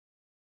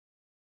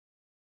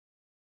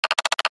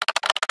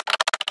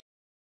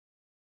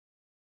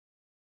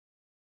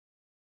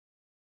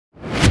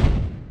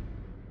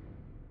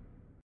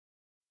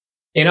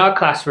In our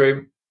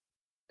classroom,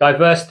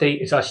 diversity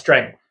is our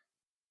strength.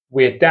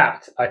 We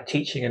adapt our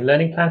teaching and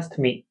learning plans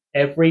to meet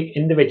every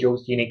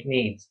individual's unique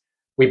needs.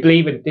 We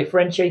believe in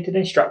differentiated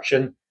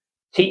instruction,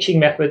 teaching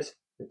methods,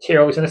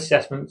 materials, and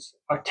assessments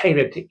are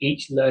tailored to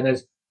each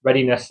learner's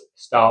readiness,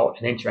 style,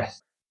 and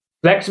interest.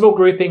 Flexible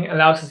grouping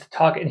allows us to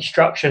target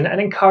instruction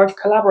and encourage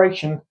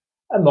collaboration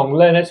among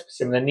learners with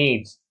similar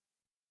needs.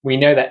 We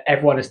know that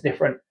everyone is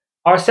different.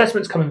 Our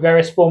assessments come in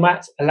various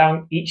formats,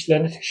 allowing each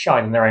learner to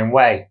shine in their own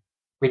way.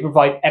 We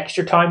provide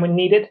extra time when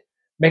needed,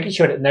 making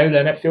sure that no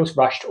learner feels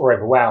rushed or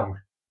overwhelmed.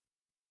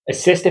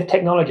 Assistive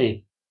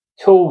technology,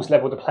 tools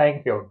level the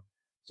playing field,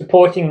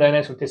 supporting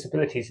learners with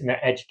disabilities in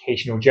their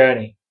educational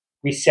journey.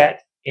 We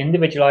set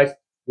individualized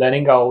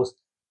learning goals,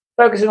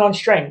 focusing on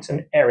strengths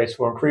and areas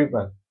for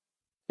improvement.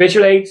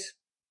 Visual aids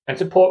and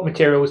support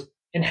materials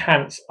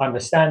enhance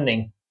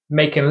understanding,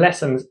 making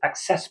lessons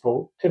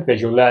accessible to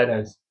visual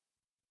learners.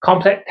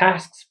 Complex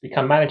tasks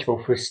become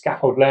manageable through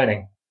scaffold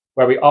learning,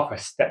 where we offer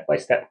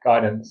step-by-step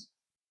guidance.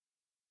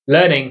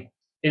 Learning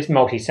is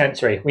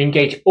multisensory. We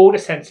engage all the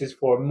senses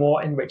for a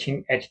more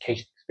enriching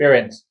education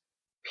experience.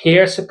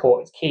 Peer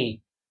support is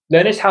key.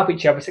 Learners help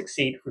each other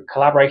succeed through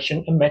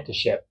collaboration and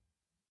mentorship.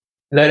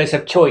 Learners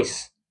have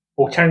choice,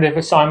 alternative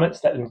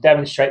assignments let them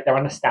demonstrate their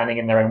understanding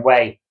in their own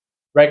way.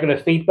 Regular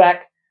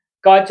feedback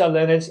guides our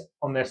learners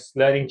on this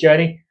learning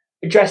journey,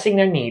 addressing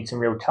their needs in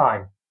real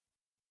time.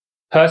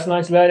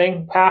 Personalized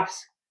learning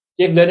paths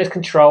give learners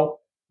control,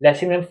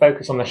 letting them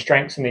focus on their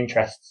strengths and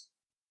interests.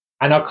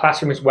 And our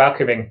classroom is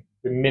welcoming,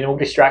 with minimal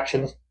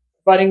distractions,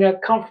 providing a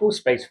comfortable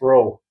space for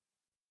all.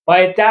 By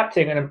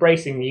adapting and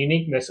embracing the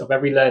uniqueness of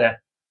every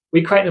learner,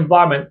 we create an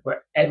environment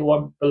where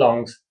everyone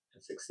belongs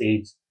and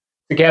succeeds.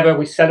 Together,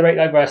 we celebrate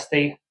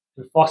diversity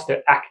and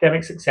foster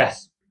academic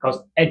success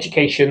because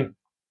education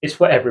is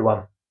for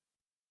everyone.